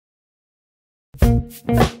The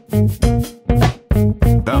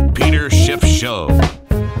Peter Schiff Show.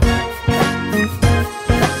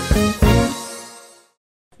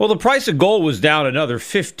 Well, the price of gold was down another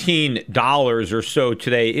 $15 or so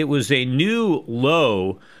today. It was a new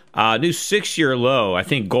low, new 6-year low. I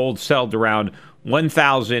think gold settled around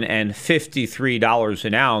 $1,053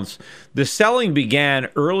 an ounce. The selling began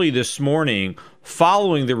early this morning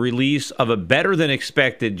following the release of a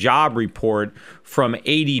better-than-expected job report from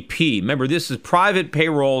ADP. Remember, this is private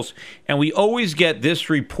payrolls, and we always get this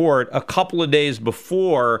report a couple of days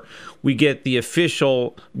before we get the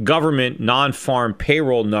official government non-farm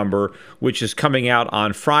payroll number, which is coming out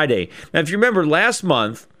on Friday. Now, if you remember last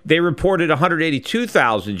month, they reported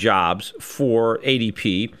 182,000 jobs for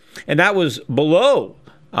ADP, and that was below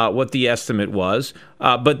what the estimate was.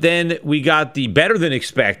 But then we got the better than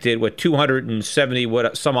expected,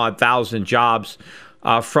 270 some odd thousand jobs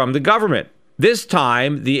from the government. This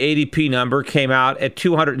time, the ADP number came out at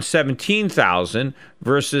 217,000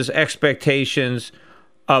 versus expectations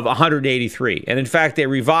of 183. And in fact, they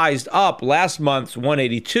revised up last month's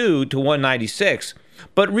 182 to 196.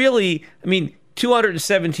 But really,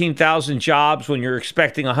 217,000 jobs when you're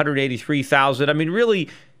expecting 183,000. Really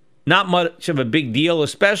not much of a big deal,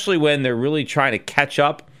 especially when they're really trying to catch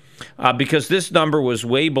up because this number was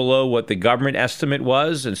way below what the government estimate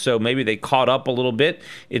was. And so maybe they caught up a little bit.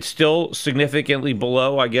 It's still significantly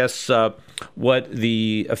below, I guess, what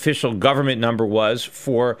the official government number was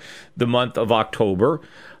for the month of October.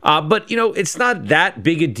 But it's not that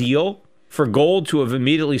big a deal for gold to have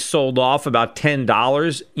immediately sold off about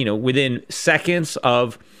 $10, within seconds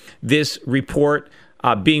of this report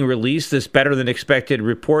being released, this better than expected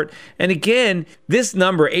report. And again, this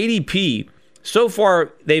number, ADP, so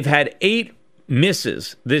far they've had 8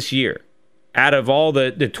 misses this year out of all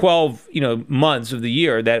the 12 months of the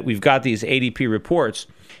year that we've got these ADP reports.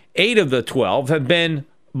 8 of the 12 have been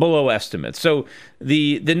below estimates. So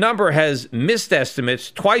the number has missed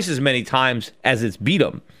estimates twice as many times as it's beat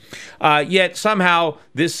them. Yet somehow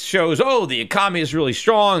this shows, the economy is really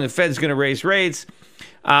strong, the Fed's going to raise rates,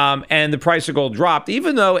 and the price of gold dropped.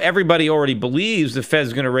 Even though everybody already believes the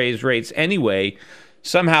Fed's going to raise rates anyway,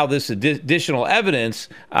 somehow this additional evidence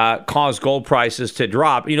caused gold prices to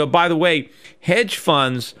drop. By the way, hedge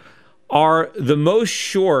funds are the most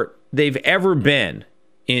short they've ever been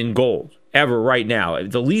in gold, ever right now.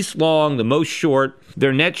 The least long, the most short,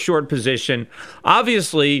 their net short position.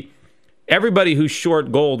 Obviously, everybody who's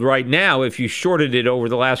short gold right now, if you shorted it over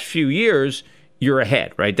the last few years, you're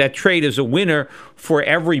ahead, right? That trade is a winner for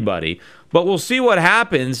everybody. But we'll see what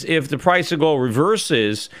happens if the price of gold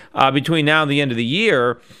reverses between now and the end of the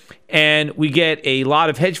year, and we get a lot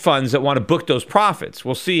of hedge funds that want to book those profits.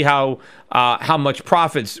 We'll see how much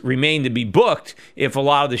profits remain to be booked if a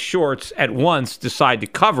lot of the shorts at once decide to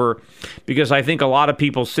cover, because I think a lot of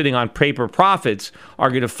people sitting on paper profits are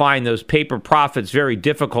going to find those paper profits very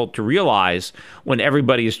difficult to realize when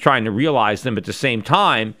everybody is trying to realize them at the same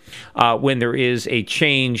time when there is a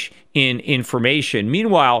change in information.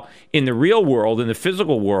 Meanwhile, in the real world, in the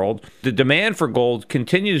physical world, the demand for gold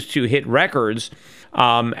continues to hit records.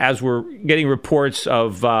 As we're getting reports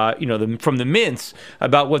of, from the mints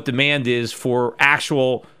about what demand is for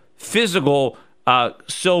actual physical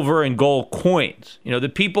silver and gold coins. The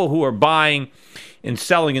people who are buying and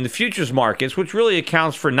selling in the futures markets, which really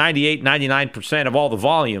accounts for 98, 99% of all the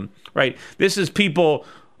volume, right? This is people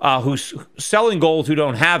who's selling gold who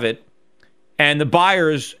don't have it, and the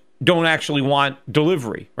buyers don't actually want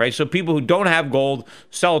delivery, right? So people who don't have gold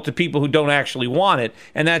sell it to people who don't actually want it,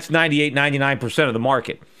 and that's 98, 99% of the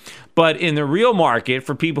market. But in the real market,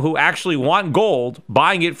 for people who actually want gold,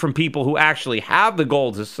 buying it from people who actually have the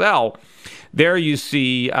gold to sell, there you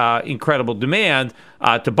see incredible demand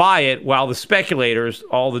to buy it, while the speculators,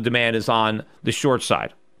 all the demand is on the short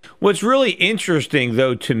side. What's really interesting,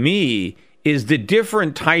 though, to me, is the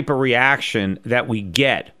different type of reaction that we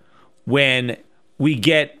get when we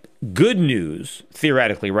get good news,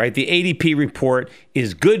 theoretically, right? The ADP report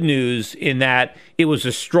is good news in that it was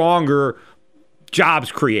a stronger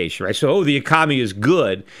jobs creation, right? So, the economy is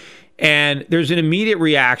good. And there's an immediate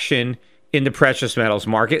reaction in the precious metals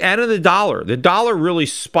market and in the dollar. The dollar really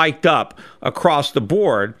spiked up across the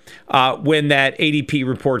board when that ADP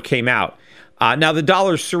report came out. Now, the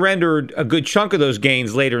dollar surrendered a good chunk of those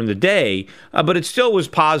gains later in the day, but it still was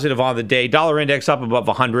positive on the day. Dollar index up above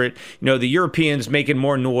 100. The Europeans making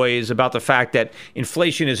more noise about the fact that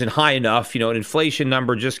inflation isn't high enough. An inflation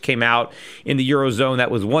number just came out in the Eurozone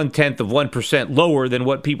that was 0.1% lower than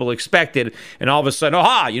what people expected. And all of a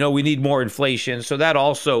sudden, we need more inflation. So that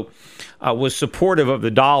also was supportive of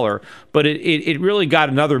the dollar. But it really got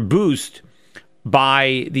another boost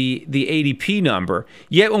by the ADP number.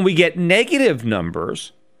 Yet when we get negative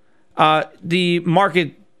numbers, the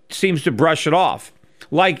market seems to brush it off.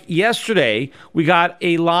 Like yesterday, we got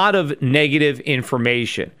a lot of negative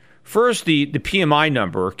information. First, the PMI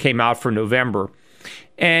number came out for November.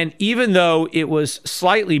 And even though it was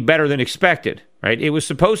slightly better than expected, right? It was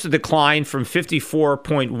supposed to decline from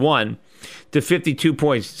 54.1 to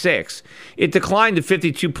 52.6. It declined to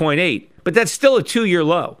 52.8, but that's still a 2-year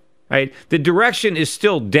low, right? The direction is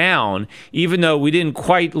still down, even though we didn't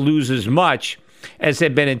quite lose as much as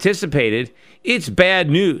had been anticipated. It's bad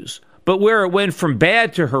news. But where it went from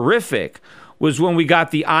bad to horrific was when we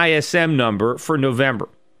got the ISM number for November.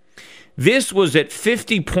 This was at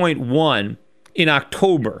 50.1 in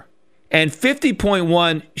October. And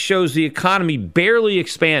 50.1 shows the economy barely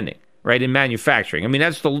expanding, right, in manufacturing. I mean,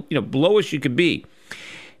 that's the lowest you could be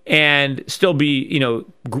and still be,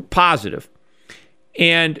 positive.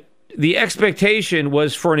 And the expectation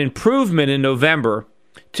was for an improvement in November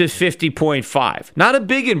to 50.5. Not a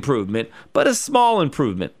big improvement, but a small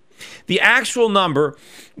improvement. The actual number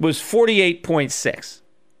was 48.6.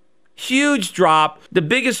 Huge drop, the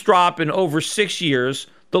biggest drop in over 6 years.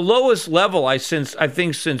 The lowest level I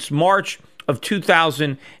think since March of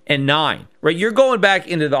 2009, right? You're going back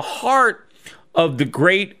into the heart of the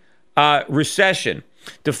Great Recession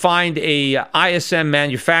to find a ISM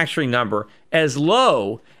manufacturing number as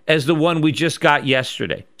low as the one we just got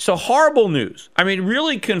yesterday. So horrible news. I mean,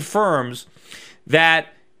 really confirms that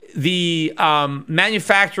the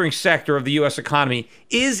manufacturing sector of the U.S. economy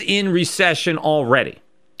is in recession already,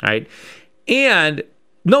 right? And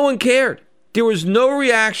no one cared. There was no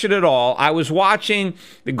reaction at all. I was watching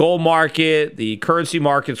the gold market, the currency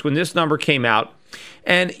markets when this number came out.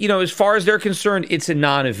 And, as far as they're concerned, it's a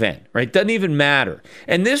non-event, right? Doesn't even matter.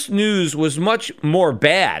 And this news was much more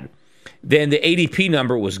bad than the ADP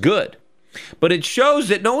number was good. But it shows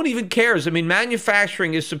that no one even cares. I mean,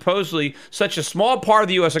 manufacturing is supposedly such a small part of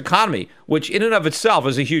the U.S. economy, which in and of itself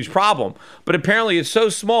is a huge problem. But apparently it's so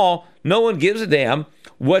small, no one gives a damn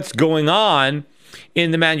what's going on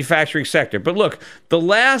in the manufacturing sector. But look, the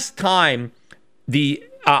last time the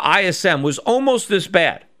ISM was almost this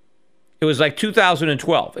bad, it was like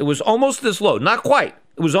 2012. It was almost this low. Not quite.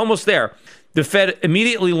 It was almost there. The Fed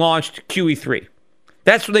immediately launched QE3.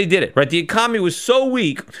 That's when they did it, right? The economy was so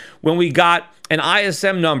weak when we got an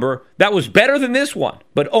ISM number that was better than this one,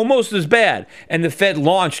 but almost as bad. And the Fed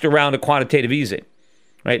launched around a quantitative easing,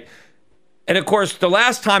 right? And of course, the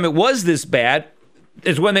last time it was this bad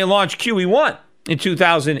is when they launched QE1 in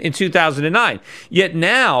 2009. Yet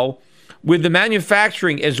now, with the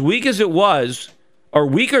manufacturing as weak as it was, or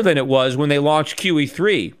weaker than it was when they launched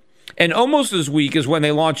QE3, and almost as weak as when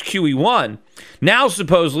they launched QE1, now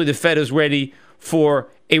supposedly the Fed is ready for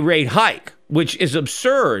a rate hike, which is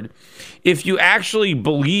absurd if you actually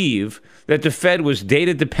believe that the Fed was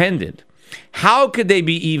data dependent. How could they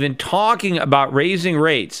be even talking about raising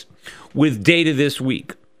rates with data this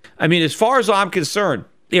week? I mean, as far as I'm concerned,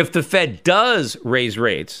 if the Fed does raise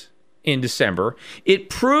rates in December, it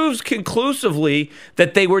proves conclusively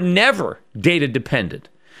that they were never data dependent,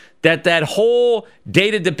 that whole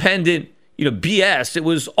data dependent BS, it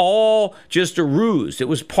was all just a ruse. It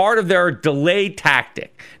was part of their delay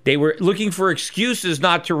tactic. They were looking for excuses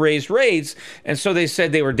not to raise rates, and so they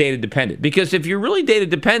said they were data dependent. Because if you're really data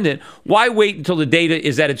dependent, why wait until the data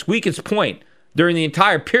is at its weakest point during the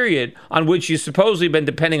entire period on which you've supposedly been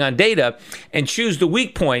depending on data and choose the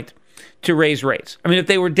weak point to raise rates? I mean, if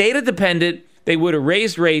they were data dependent, they would have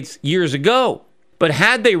raised rates years ago. But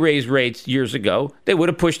had they raised rates years ago, they would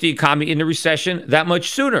have pushed the economy into recession that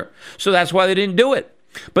much sooner. So that's why they didn't do it.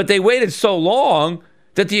 But they waited so long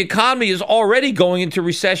that the economy is already going into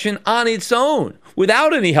recession on its own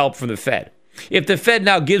without any help from the Fed. If the Fed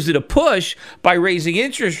now gives it a push by raising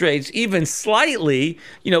interest rates even slightly,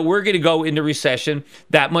 we're going to go into recession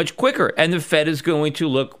that much quicker. And the Fed is going to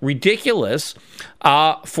look ridiculous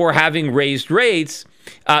for having raised rates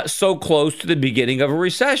so close to the beginning of a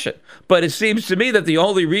recession. But it seems to me that the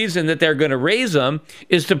only reason that they're going to raise them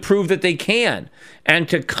is to prove that they can and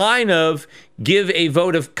to kind of give a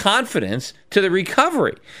vote of confidence to the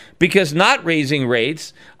recovery. Because not raising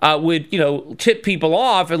rates would, tip people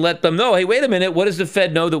off and let them know, hey, wait a minute, what does the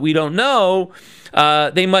Fed know that we don't know?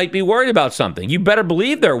 They might be worried about something. You better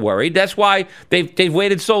believe they're worried. That's why they've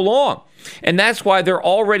waited so long. And that's why they're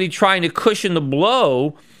already trying to cushion the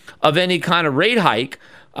blow of any kind of rate hike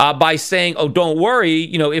by saying, oh, don't worry,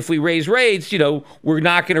 if we raise rates, we're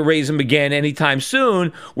not going to raise them again anytime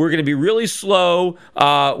soon. We're going to be really slow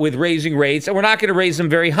with raising rates, and we're not going to raise them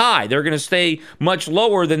very high. They're going to stay much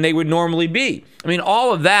lower than they would normally be. I mean,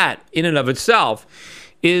 all of that in and of itself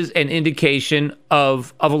is an indication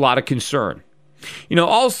of a lot of concern.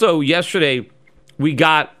 Also yesterday we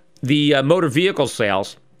got the motor vehicle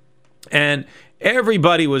sales, and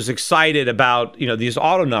everybody was excited about these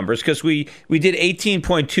auto numbers because we did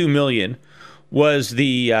 18.2 million was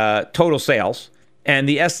the total sales, and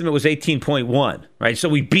the estimate was 18.1, right? So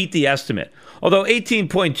we beat the estimate. Although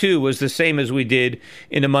 18.2 was the same as we did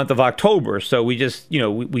in the month of October, so we just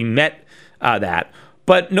we met that.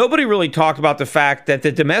 But nobody really talked about the fact that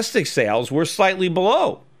the domestic sales were slightly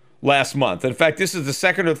below last month. In fact, this is the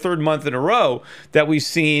second or third month in a row that we've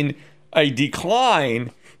seen a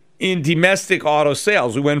decline in domestic auto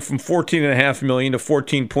sales. We went from 14.5 million to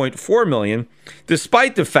 14.4 million,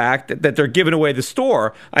 despite the fact that they're giving away the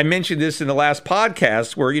store. I mentioned this in the last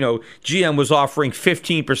podcast where, GM was offering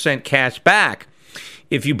 15% cash back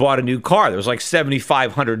if you bought a new car. There was like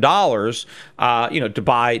 $7,500, to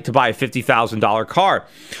buy a $50,000 car.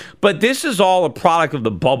 But this is all a product of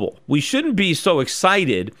the bubble. We shouldn't be so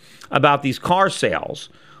excited about these car sales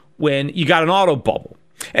when you got an auto bubble.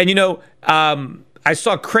 And, I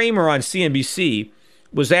saw Kramer on CNBC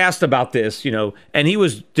was asked about this, and he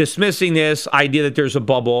was dismissing this idea that there's a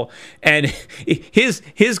bubble. And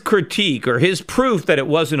his critique or his proof that it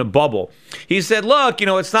wasn't a bubble, he said, look,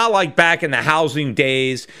 it's not like back in the housing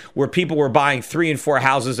days where people were buying 3 and 4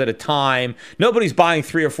 houses at a time. Nobody's buying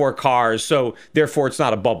 3 or 4 cars, so therefore it's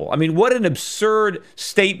not a bubble. I mean, what an absurd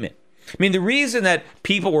statement. I mean, the reason that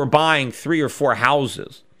people were buying 3 or 4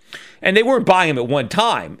 houses, and they weren't buying them at one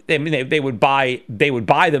time. I mean, they would buy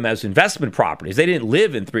them as investment properties. They didn't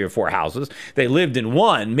live in 3 or 4 houses. They lived in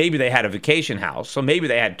one. Maybe they had a vacation house, so maybe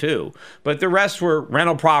they had 2. But the rest were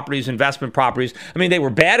rental properties, investment properties. I mean, they were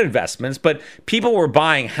bad investments, but people were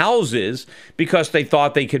buying houses because they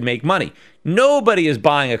thought they could make money. Nobody is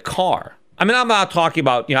buying a car. I mean, I'm not talking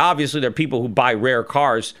about, obviously there are people who buy rare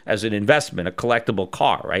cars as an investment, a collectible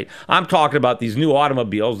car, right? I'm talking about these new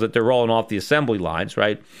automobiles that they're rolling off the assembly lines,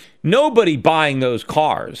 right? Nobody buying those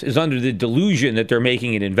cars is under the delusion that they're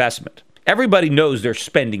making an investment. Everybody knows they're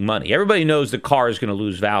spending money. Everybody knows the car is going to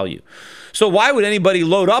lose value. So why would anybody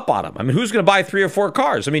load up on them? I mean, who's going to buy 3 or 4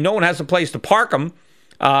 cars? I mean, no one has a place to park them,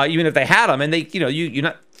 even if they had them, and you're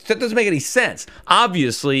not. That doesn't make any sense.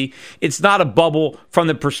 Obviously, it's not a bubble from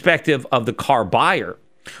the perspective of the car buyer.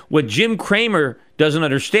 What Jim Cramer doesn't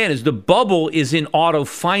understand is the bubble is in auto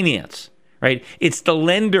finance, right? It's the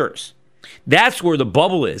lenders. That's where the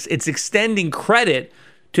bubble is. It's extending credit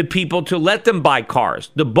to people to let them buy cars.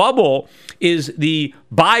 The bubble is the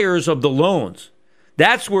buyers of the loans.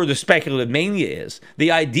 That's where the speculative mania is. The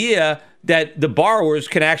idea that the borrowers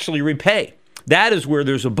can actually repay. That is where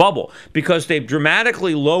there's a bubble because they've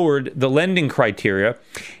dramatically lowered the lending criteria,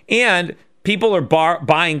 and people are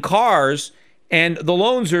buying cars and the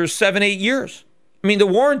loans are 7-8 years. I mean, the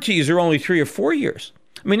warranties are only 3 or 4 years.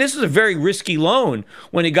 I mean, this is a very risky loan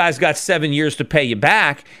when a guy's got 7 years to pay you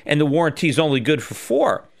back and the warranty is only good for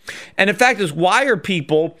 4. And the fact is, why are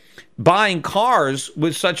people buying cars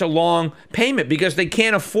with such a long payment? Because they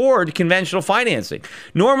can't afford conventional financing.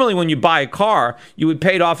 Normally, when you buy a car, you would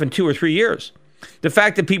pay it off in 2 or 3 years. The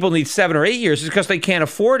fact that people need 7 or 8 years is because they can't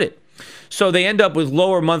afford it. So they end up with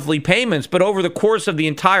lower monthly payments, but over the course of the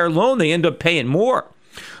entire loan, they end up paying more.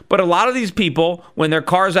 But a lot of these people, when their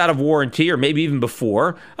car's out of warranty, or maybe even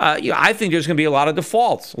before, I think there's going to be a lot of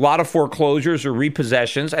defaults, a lot of foreclosures or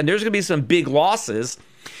repossessions, and there's going to be some big losses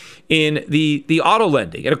in the auto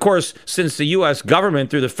lending. And of course, since the U.S. government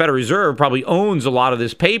through the Federal Reserve probably owns a lot of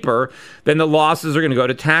this paper, then the losses are going to go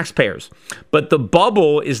to taxpayers. But the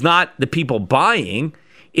bubble is not the people buying,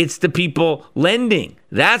 it's the people lending.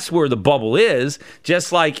 That's where the bubble is,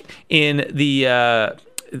 just like in the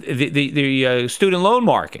student loan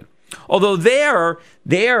market. Although there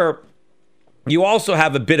you also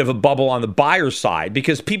have a bit of a bubble on the buyer side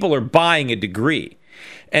because people are buying a degree,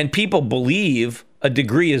 and people believe a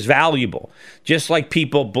degree is valuable, just like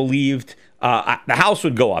people believed the house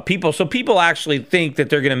would go up. So people actually think that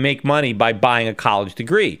they're going to make money by buying a college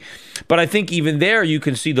degree. But I think even there you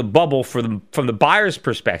can see the bubble from the buyer's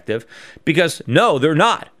perspective, because no, they're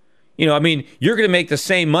not. I mean, you're going to make the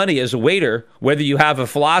same money as a waiter, whether you have a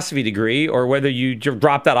philosophy degree or whether you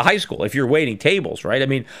dropped out of high school, if you're waiting tables, right? I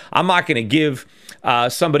mean, I'm not going to give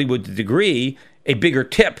somebody with a degree a bigger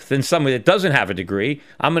tip than somebody that doesn't have a degree.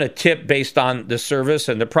 I'm going to tip based on the service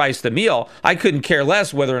and the price of the meal. I couldn't care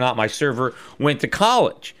less whether or not my server went to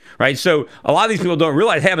college, right? So a lot of these people don't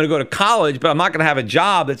realize, hey, I'm going to go to college, but I'm not going to have a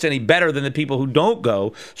job that's any better than the people who don't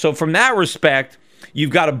go. So from that respect, you've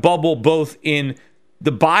got a bubble both in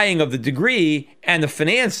the buying of the degree and the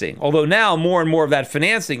financing, although now more and more of that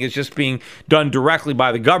financing is just being done directly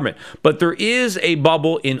by the government. But there is a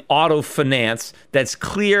bubble in auto finance that's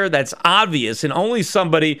clear, that's obvious, and only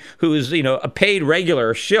somebody who is, a paid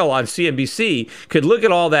regular shill on CNBC could look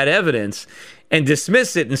at all that evidence and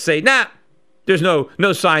dismiss it and say, nah, there's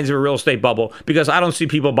no signs of a real estate bubble because I don't see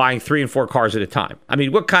people buying 3 and 4 cars at a time. I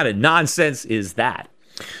mean, what kind of nonsense is that?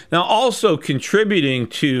 Now, also contributing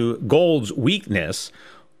to gold's weakness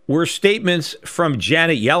were statements from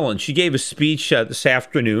Janet Yellen. She gave a speech this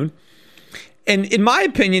afternoon. And in my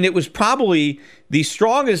opinion, it was probably the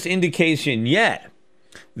strongest indication yet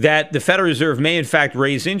that the Federal Reserve may, in fact,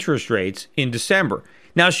 raise interest rates in December.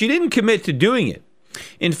 Now, she didn't commit to doing it.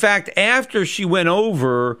 In fact, after she went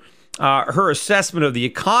over her assessment of the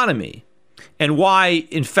economy and why,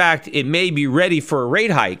 in fact, it may be ready for a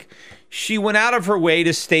rate hike, she went out of her way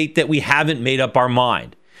to state that we haven't made up our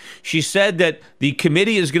mind. She said that the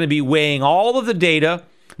committee is going to be weighing all of the data,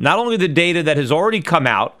 not only the data that has already come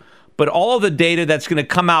out, but all of the data that's going to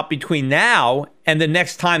come out between now and the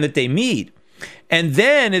next time that they meet. And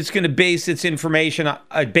then it's going to base its decision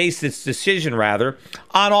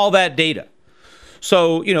on all that data.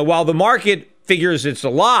 So, while the market figures it's a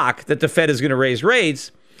lock that the Fed is going to raise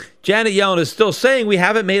rates, Janet Yellen is still saying we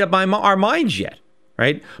haven't made up our minds yet.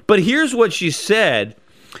 Right? But here's what she said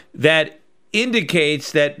that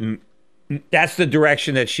indicates that that's the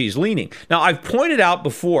direction that she's leaning. Now, I've pointed out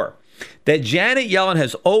before that Janet Yellen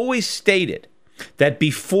has always stated that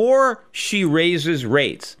before she raises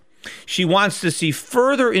rates, she wants to see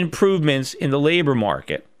further improvements in the labor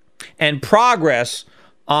market and progress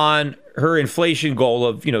on her inflation goal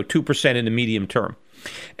of 2% in the medium term.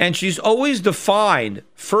 And she's always defined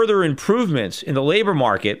further improvements in the labor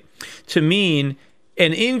market to mean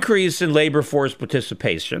an increase in labor force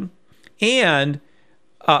participation and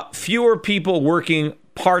fewer people working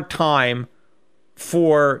part-time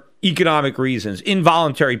for economic reasons,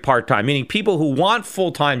 involuntary part-time, meaning people who want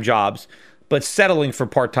full-time jobs but settling for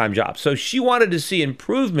part-time jobs. So she wanted to see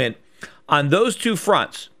improvement on those two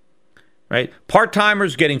fronts, right?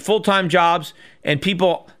 Part-timers getting full-time jobs and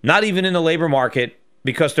people not even in the labor market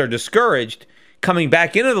because they're discouraged coming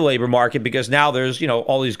back into the labor market because now there's,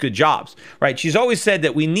 all these good jobs, right? She's always said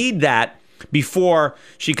that we need that before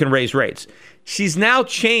she can raise rates. She's now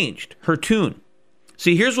changed her tune.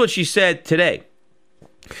 See, here's what she said today.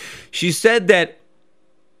 She said that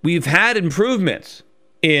we've had improvements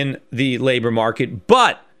in the labor market,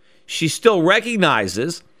 but she still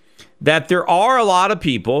recognizes that there are a lot of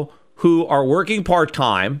people who are working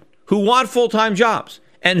part-time who want full-time jobs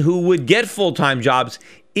and who would get full-time jobs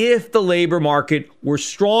if the labor market were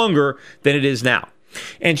stronger than it is now.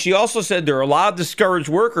 And she also said there are a lot of discouraged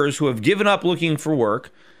workers who have given up looking for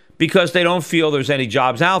work because they don't feel there's any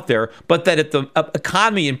jobs out there, but that if the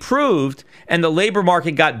economy improved and the labor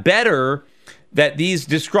market got better, that these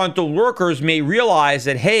disgruntled workers may realize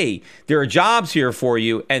that, hey, there are jobs here for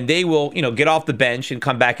you, and they will, get off the bench and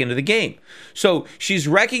come back into the game. So she's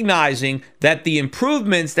recognizing that the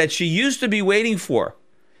improvements that she used to be waiting for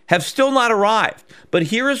have still not arrived. But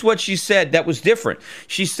here is what she said that was different.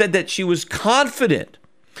 She said that she was confident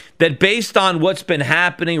that based on what's been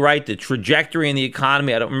happening, right, the trajectory in the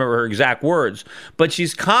economy, I don't remember her exact words, but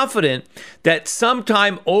she's confident that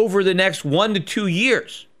sometime over the next 1 to 2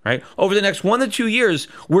 years, right, over the next 1 to 2 years,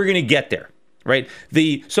 we're going to get there, right?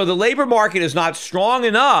 So the labor market is not strong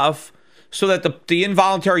enough so that the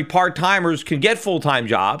involuntary part-timers can get full-time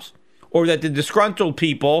jobs, or that the disgruntled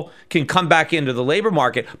people can come back into the labor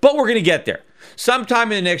market, but we're going to get there.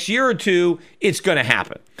 Sometime in the next year or two, it's going to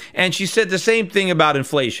happen. And she said the same thing about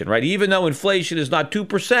inflation, right? Even though inflation is not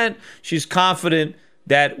 2%, she's confident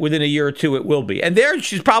that within a year or two it will be. And there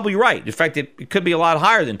she's probably right. In fact, it could be a lot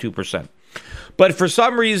higher than 2%. But for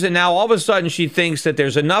some reason now, all of a sudden, she thinks that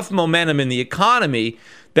there's enough momentum in the economy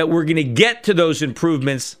that we're going to get to those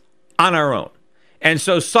improvements on our own. And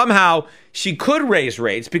so somehow she could raise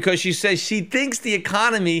rates because she says she thinks the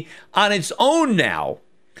economy on its own now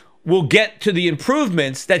will get to the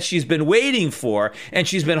improvements that she's been waiting for. And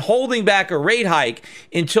she's been holding back a rate hike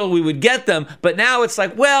until we would get them. But now it's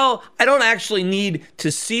like, well, I don't actually need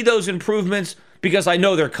to see those improvements because I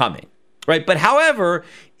know they're coming, right? But however,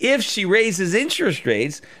 if she raises interest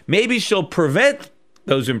rates, maybe she'll prevent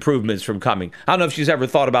those improvements from coming. I don't know if she's ever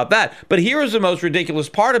thought about that. But here is the most ridiculous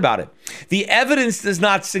part about it. The evidence does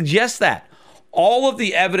not suggest that. All of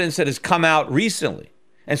the evidence that has come out recently,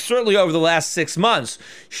 and certainly over the last 6 months,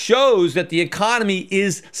 shows that the economy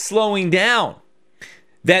is slowing down,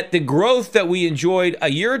 that the growth that we enjoyed a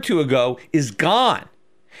year or two ago is gone.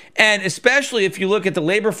 And especially if you look at the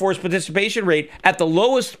labor force participation rate at the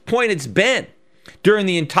lowest point it's been. during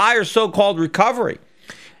the entire so-called recovery.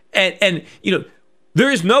 And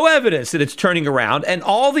there is no evidence that it's turning around, and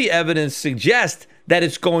all the evidence suggests that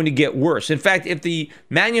it's going to get worse. In fact, if the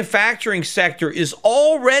manufacturing sector is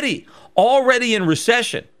already in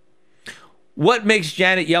recession, what makes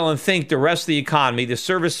Janet Yellen think the rest of the economy, the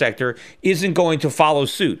service sector, isn't going to follow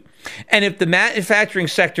suit? And if the manufacturing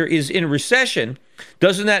sector is in recession,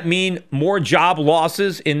 doesn't that mean more job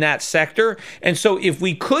losses in that sector? And so if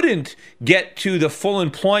we couldn't get to the full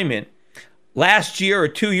employment last year or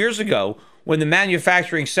 2 years ago when the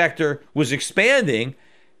manufacturing sector was expanding,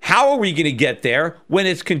 how are we going to get there when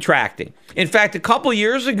it's contracting? In fact, a couple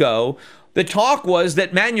years ago, the talk was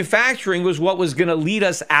that manufacturing was what was going to lead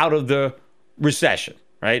us out of the recession,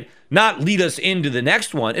 right? Not lead us into the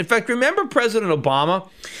next one. In fact, remember President Obama?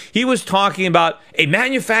 He was talking about a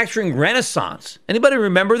manufacturing renaissance. Anybody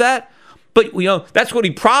remember that? But, that's what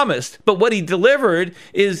he promised. But what he delivered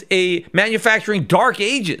is a manufacturing dark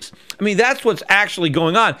ages. I mean, that's what's actually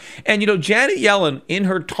going on. And, Janet Yellen, in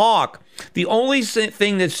her talk, the only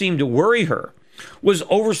thing that seemed to worry her was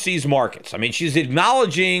overseas markets. I mean, she's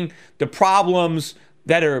acknowledging the problems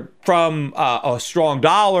that are from a strong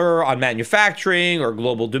dollar on manufacturing or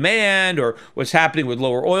global demand or what's happening with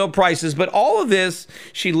lower oil prices. But all of this,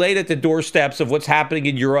 she laid at the doorsteps of what's happening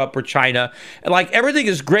in Europe or China. And like everything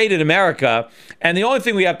is great in America. And the only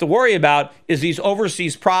thing we have to worry about is these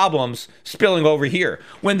overseas problems spilling over here.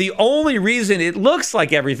 When the only reason it looks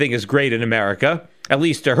like everything is great in America, at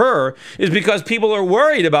least to her, is because people are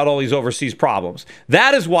worried about all these overseas problems.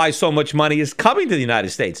 That is why so much money is coming to the United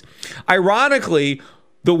States. Ironically,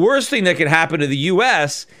 the worst thing that can happen to the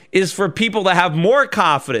U.S. is for people to have more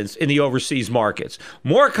confidence in the overseas markets,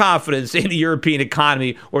 more confidence in the European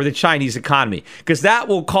economy or the Chinese economy, because that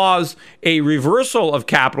will cause a reversal of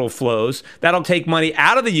capital flows. That'll take money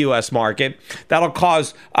out of the U.S. market. That'll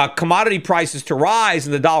cause commodity prices to rise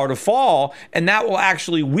and the dollar to fall, and that will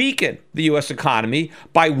actually weaken the U.S. economy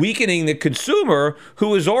by weakening the consumer,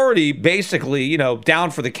 who is already basically,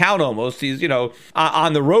 down for the count almost. He's,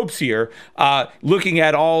 on the ropes here, looking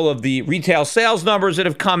at all of the retail sales numbers that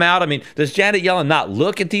have come out. I mean, does Janet Yellen not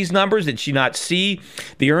look at these numbers? Did she not see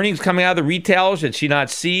the earnings coming out of the retailers? Did she not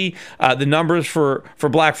see the numbers for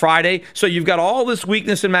Black Friday? So you've got all this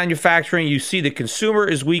weakness in manufacturing. You see the consumer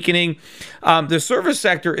is weakening. The service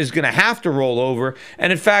sector is going to have to roll over.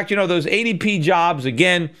 And in fact, those ADP jobs,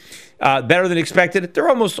 again, better than expected. They're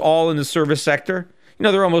almost all in the service sector.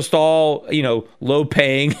 They're almost all, low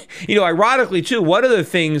paying. Ironically, too, one of the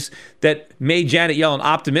things that made Janet Yellen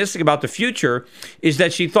optimistic about the future is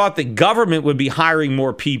that she thought the government would be hiring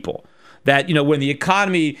more people. That, when the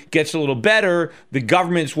economy gets a little better, the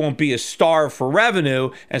governments won't be as starved for revenue.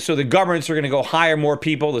 And so the governments are going to go hire more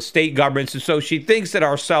people, the state governments. And so she thinks that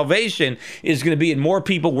our salvation is going to be in more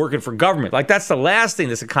people working for government. Like, that's the last thing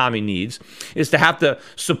this economy needs, is to have to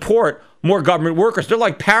support more government workers. They're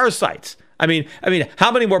like parasites. I mean, how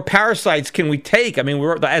many more parasites can we take? I mean,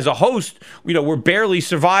 as a host, we're barely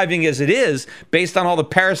surviving as it is based on all the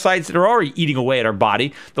parasites that are already eating away at our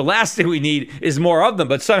body. The last thing we need is more of them.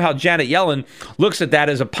 But somehow Janet Yellen looks at that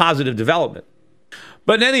as a positive development.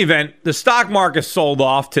 But in any event, the stock market sold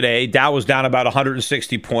off today. Dow was down about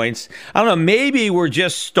 160 points. I don't know, maybe we're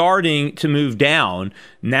just starting to move down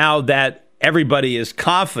now that everybody is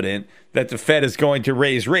confident that the Fed is going to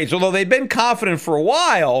raise rates. Although they've been confident for a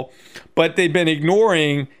while, but they've been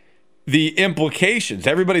ignoring the implications.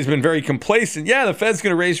 Everybody's been very complacent. Yeah, the Fed's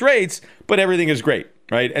going to raise rates, but everything is great,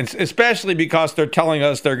 right? And especially because they're telling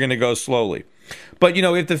us they're going to go slowly. But,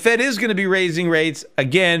 if the Fed is going to be raising rates,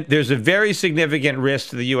 again, there's a very significant risk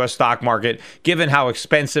to the U.S. stock market, given how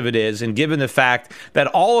expensive it is and given the fact that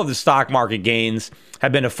all of the stock market gains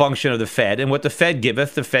have been a function of the Fed. And what the Fed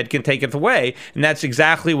giveth, the Fed can taketh away. And that's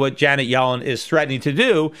exactly what Janet Yellen is threatening to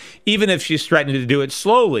do. Even if she's threatening to do it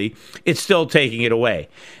slowly, it's still taking it away.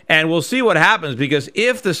 And we'll see what happens, because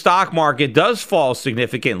if the stock market does fall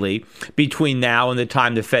significantly between now and the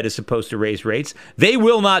time the Fed is supposed to raise rates, they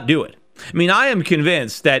will not do it. I mean, I am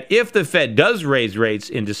convinced that if the Fed does raise rates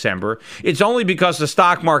in December, it's only because the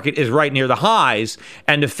stock market is right near the highs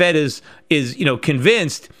and the Fed is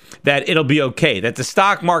convinced that it'll be okay, that the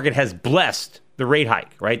stock market has blessed the rate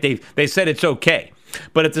hike, right? They said it's okay.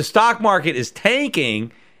 But if the stock market is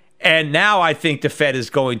tanking, and now I think the Fed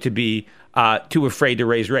is going to be too afraid to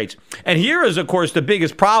raise rates. And here is, of course, the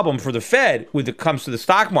biggest problem for the Fed when it comes to the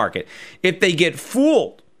stock market. If they get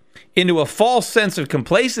fooled into a false sense of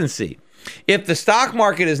complacency, if the stock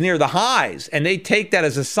market is near the highs and they take that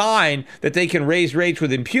as a sign that they can raise rates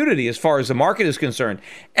with impunity as far as the market is concerned,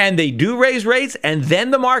 and they do raise rates and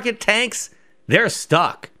then the market tanks, they're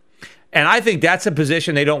stuck. And I think that's a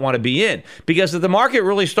position they don't want to be in, because if the market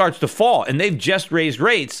really starts to fall and they've just raised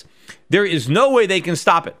rates, there is no way they can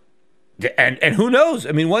stop it. And who knows?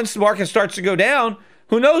 I mean, once the market starts to go down,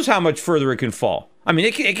 who knows how much further it can fall? I mean,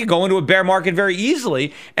 it could go into a bear market very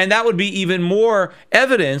easily, and that would be even more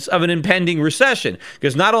evidence of an impending recession,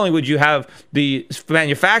 because not only would you have the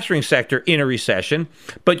manufacturing sector in a recession,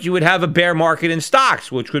 but you would have a bear market in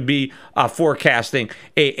stocks, which would be forecasting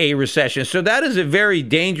a recession. So that is a very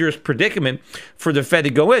dangerous predicament for the Fed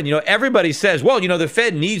to go in. You know, everybody says, well, you know, the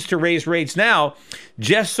Fed needs to raise rates now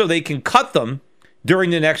just so they can cut them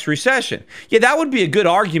during the next recession. Yeah, that would be a good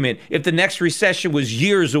argument if the next recession was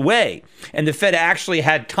years away and the Fed actually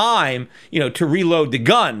had time, you know, to reload the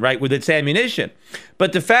gun, right, with its ammunition.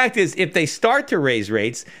 But the fact is, if they start to raise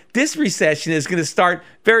rates, this recession is going to start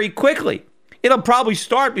very quickly. It'll probably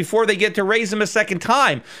start before they get to raise them a second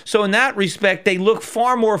time. So in that respect, they look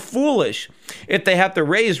far more foolish if they have to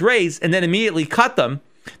raise rates and then immediately cut them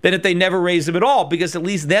than if they never raise them at all, because at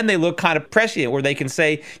least then they look kind of prescient, where they can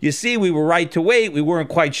say, you see, we were right to wait. We weren't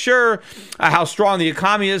quite sure how strong the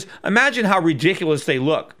economy is. Imagine how ridiculous they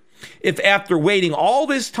look if after waiting all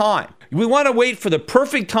this time, we want to wait for the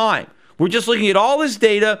perfect time. We're just looking at all this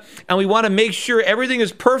data, and we want to make sure everything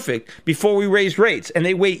is perfect before we raise rates. And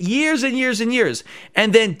they wait years and years and years.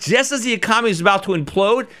 And then just as the economy is about to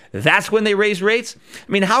implode, that's when they raise rates.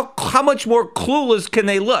 I mean, how much more clueless can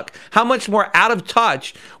they look? How much more out of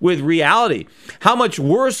touch with reality? How much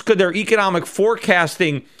worse could their economic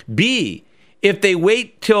forecasting be if they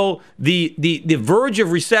wait till the verge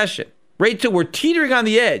of recession, right till we're teetering on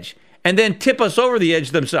the edge, and then tip us over the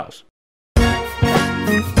edge themselves?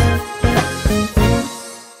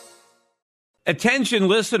 Attention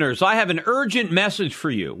listeners, I have an urgent message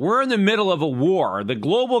for you. We're in the middle of a war. The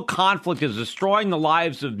global conflict is destroying the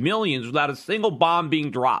lives of millions without a single bomb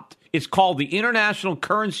being dropped. It's called the International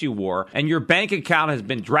Currency War, and your bank account has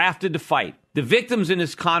been drafted to fight. The victims in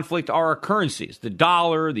this conflict are our currencies: the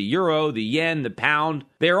dollar, the euro, the yen, the pound.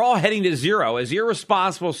 They are all heading to zero as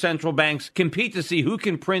irresponsible central banks compete to see who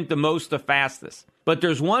can print the most the fastest. But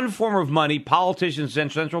there's one form of money politicians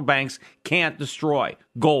and central banks can't destroy: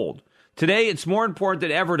 gold. Today, it's more important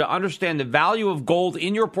than ever to understand the value of gold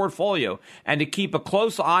in your portfolio and to keep a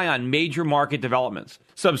close eye on major market developments.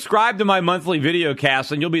 Subscribe to my monthly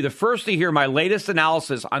videocast and you'll be the first to hear my latest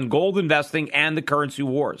analysis on gold investing and the currency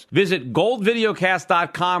wars. Visit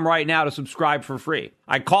goldvideocast.com right now to subscribe for free.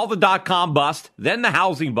 I call the dot-com bust, then the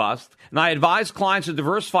housing bust, and I advise clients to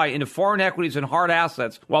diversify into foreign equities and hard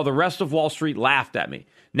assets while the rest of Wall Street laughed at me.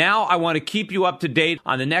 Now I want to keep you up to date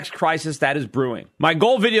on the next crisis that is brewing. My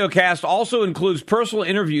Gold Videocast also includes personal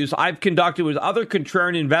interviews I've conducted with other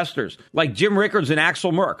contrarian investors like Jim Rickards and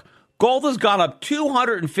Axel Merck. Gold has gone up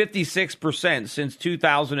 256% since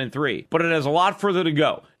 2003, but it has a lot further to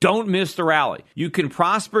go. Don't miss the rally. You can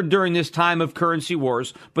prosper during this time of currency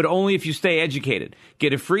wars, but only if you stay educated.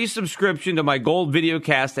 Get a free subscription to my Gold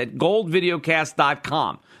Videocast at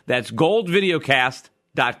goldvideocast.com. That's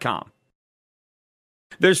goldvideocast.com.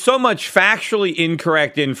 There's so much factually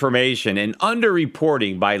incorrect information and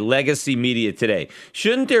underreporting by legacy media today.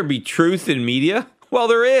 Shouldn't there be truth in media? Well,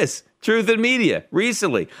 there is. Truth in Media.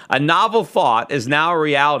 Recently, a novel thought is now a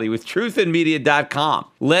reality with truthinmedia.com.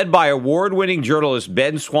 Led by award-winning journalist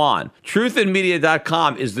Ben Swan,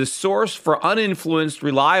 truthinmedia.com is the source for uninfluenced,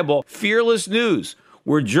 reliable, fearless news,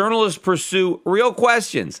 where journalists pursue real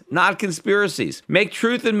questions, not conspiracies. Make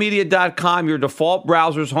truthinmedia.com your default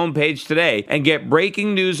browser's homepage today and get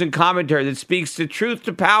breaking news and commentary that speaks the truth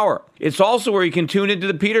to power. It's also where you can tune into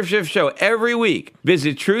the Peter Schiff Show every week.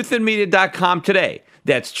 Visit truthinmedia.com today.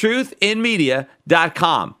 That's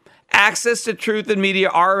truthinmedia.com. Access to Truth in Media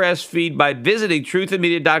RSS feed by visiting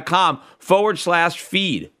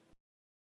truthinmedia.com/feed.